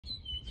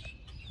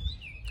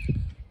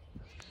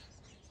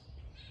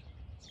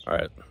All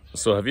right,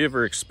 so have you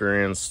ever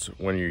experienced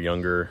when you're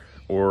younger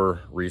or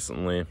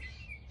recently,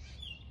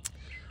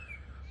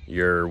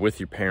 you're with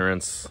your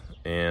parents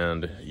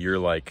and you're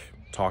like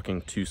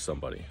talking to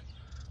somebody?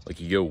 Like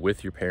you go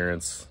with your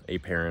parents, a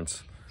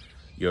parent,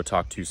 you go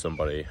talk to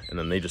somebody, and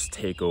then they just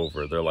take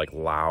over. They're like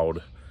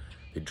loud,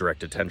 they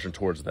direct attention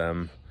towards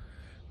them.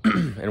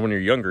 And when you're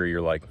younger, you're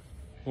like,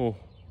 oh,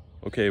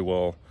 okay,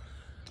 well,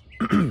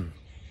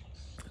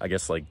 I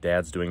guess like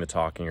dad's doing the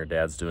talking or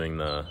dad's doing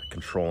the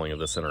controlling of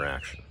this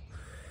interaction.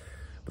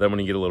 But then when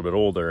you get a little bit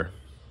older,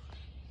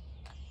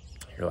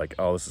 you're like,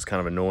 oh, this is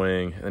kind of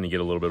annoying. And then you get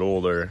a little bit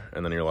older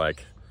and then you're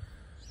like,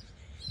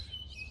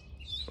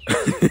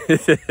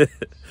 I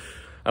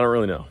don't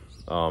really know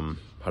how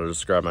to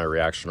describe my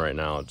reaction right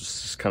now.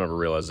 Just kind of a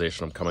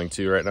realization I'm coming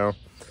to right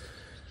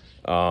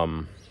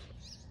now.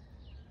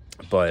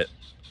 But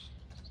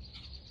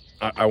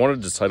I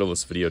wanted to title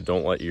this video,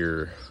 Don't Let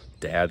Your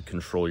Dad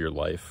Control Your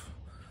Life.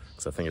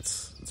 Because I think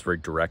it's a very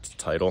direct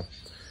title.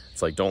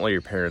 It's like, don't let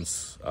your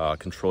parents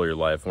control your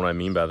life. What I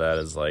mean by that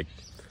is like,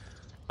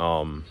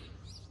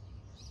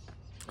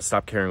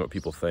 stop caring what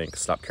people think.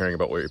 Stop caring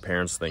about what your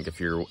parents think.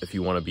 If you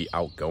want to be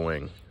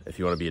outgoing, if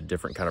you want to be a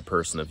different kind of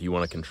person, if you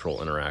want to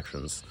control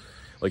interactions,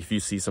 like if you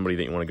see somebody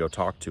that you want to go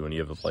talk to and you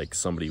have like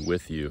somebody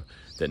with you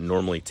that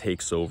normally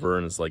takes over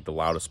and is like the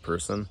loudest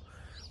person,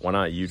 why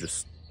not you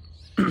just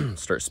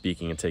start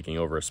speaking and taking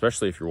over,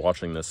 especially if you're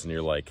watching this and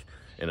you're like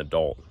an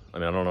adult. I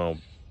mean, I don't know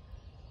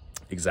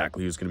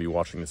exactly who's going to be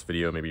watching this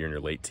video. Maybe you're in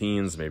your late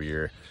teens, maybe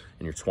you're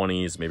in your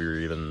 20s, maybe you're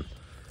even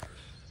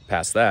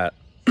past that.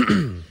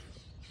 And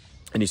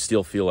you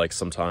still feel like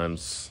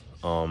sometimes,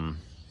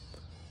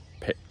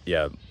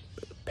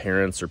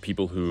 parents or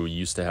people who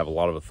used to have a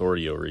lot of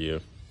authority over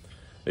you,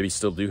 maybe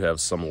still do have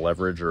some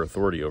leverage or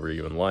authority over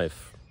you in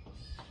life.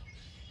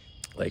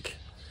 Like,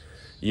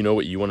 you know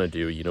what you want to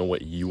do, you know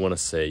what you want to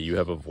say, you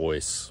have a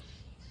voice.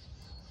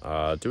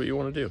 Do what you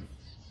want to do.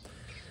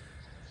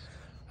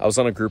 I was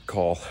on a group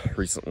call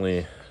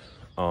recently,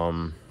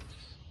 and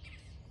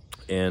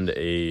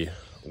a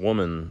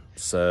woman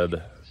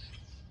said,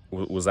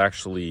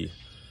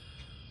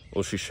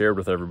 she shared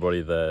with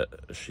everybody that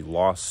she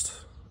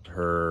lost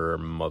her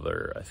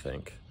mother, I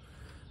think,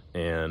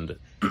 and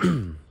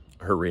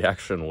her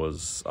reaction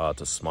was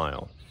to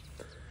smile.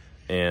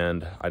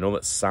 And I know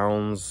that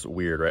sounds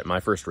weird, right? My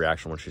first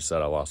reaction when she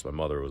said I lost my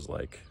mother was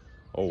like,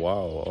 oh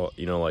wow,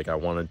 you know, like I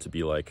wanted to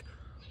be like,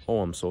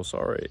 oh, I'm so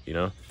sorry, you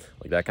know,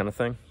 like that kind of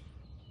thing.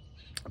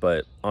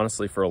 But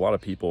honestly, for a lot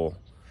of people,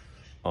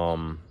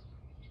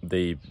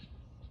 they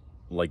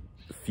like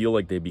feel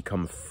like they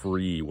become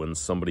free when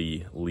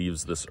somebody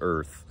leaves this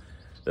earth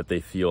that they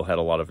feel had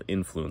a lot of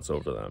influence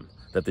over them,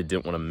 that they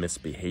didn't want to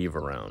misbehave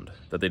around,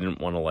 that they didn't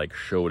want to like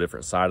show a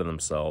different side of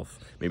themselves,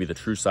 maybe the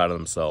true side of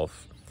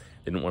themselves.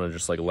 They didn't want to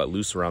just like let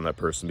loose around that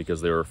person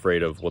because they were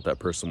afraid of what that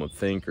person would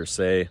think or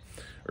say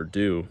or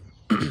do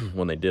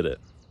when they did it.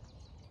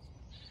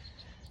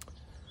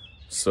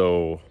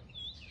 So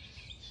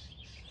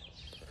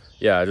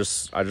yeah, I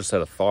just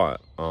had a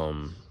thought.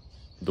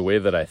 The way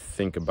that I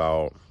think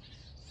about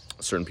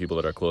certain people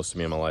that are close to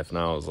me in my life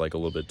now is like a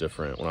little bit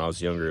different. When I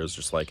was younger, it was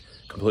just like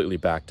completely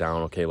back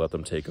down. Okay, let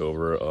them take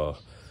over.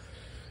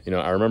 You know,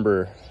 I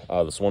remember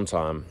this one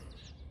time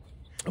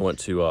I went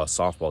to a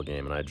softball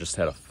game and I just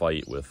had a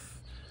fight with,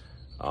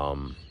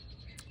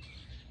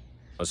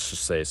 let's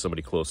just say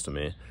somebody close to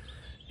me.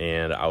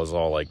 And I was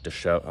all like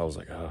disheveled. I was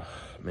like, oh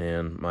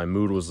man, my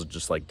mood was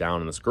just like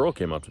down. And this girl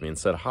came up to me and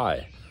said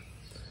hi.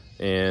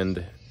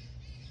 And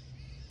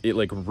it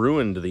like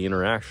ruined the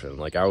interaction.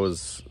 Like I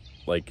was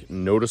like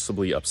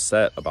noticeably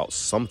upset about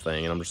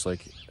something. And I'm just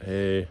like,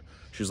 hey,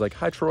 she was like,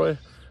 hi, Troy.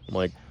 I'm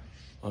like,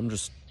 I'm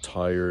just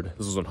tired.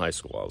 This was in high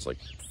school. I was like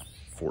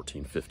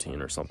 14,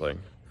 15 or something.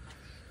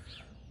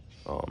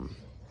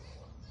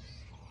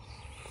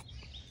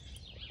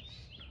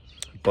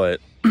 But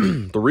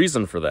the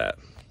reason for that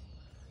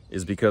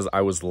is because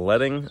I was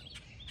letting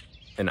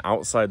an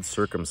outside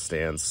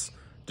circumstance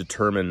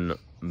determine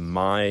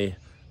my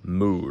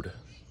mood,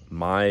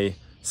 my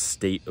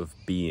state of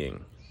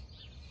being.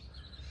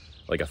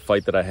 Like a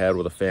fight that I had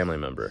with a family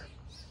member.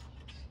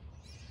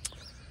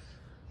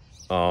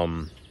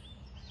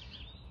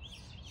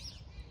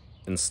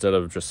 Instead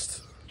of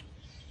just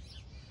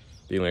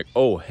being like,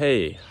 oh,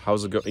 hey,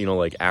 how's it go? You know,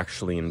 like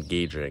actually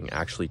engaging,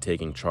 actually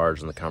taking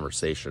charge in the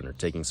conversation or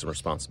taking some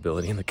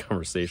responsibility in the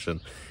conversation,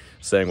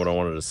 saying what I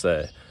wanted to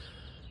say.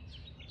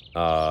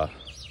 Because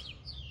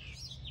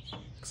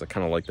I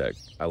kind of like that.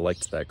 I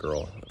liked that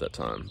girl at that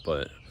time,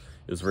 but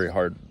it was very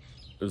hard.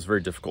 It was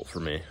very difficult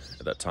for me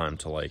at that time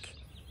to like,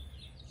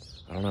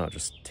 I don't know,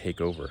 just take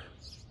over,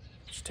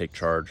 just take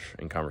charge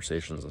in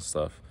conversations and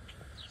stuff.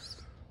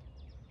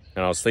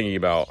 And I was thinking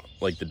about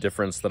like the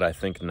difference that I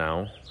think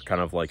now,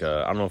 kind of like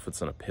I don't know if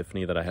it's an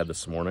epiphany that I had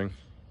this morning,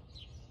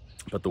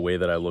 but the way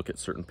that I look at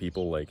certain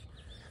people, like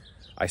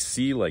I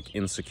see like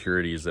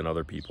insecurities in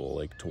other people,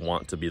 like to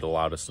want to be the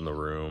loudest in the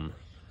room.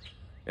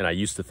 And I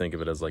used to think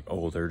of it as like,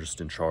 oh, they're just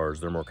in charge.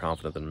 They're more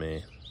confident than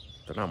me.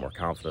 They're not more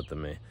confident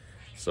than me.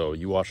 So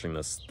you watching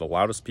this, the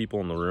loudest people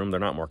in the room, they're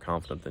not more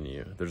confident than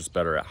you. They're just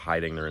better at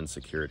hiding their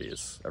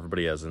insecurities.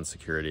 Everybody has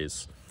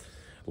insecurities.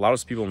 The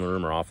loudest people in the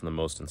room are often the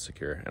most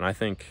insecure. And I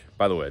think,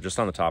 by the way, just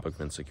on the topic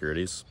of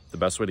insecurities, the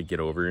best way to get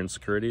over your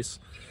insecurities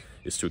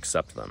is to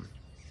accept them.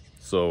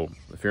 So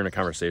if you're in a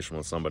conversation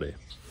with somebody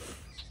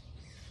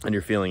and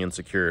you're feeling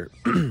insecure,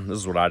 this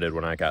is what I did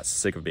when I got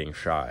sick of being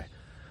shy.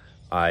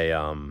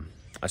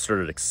 I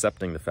started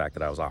accepting the fact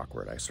that I was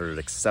awkward. I started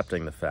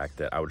accepting the fact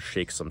that I would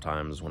shake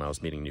sometimes when I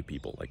was meeting new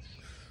people. Like,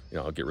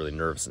 I'll get really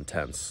nervous and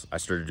tense. I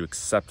started to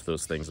accept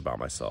those things about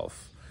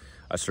myself.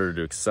 I started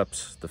to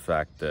accept the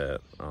fact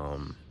that,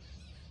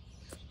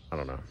 I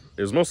don't know,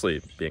 it was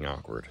mostly being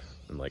awkward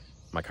and like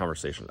my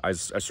conversation. I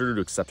started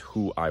to accept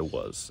who I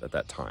was at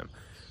that time,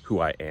 who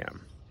I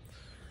am.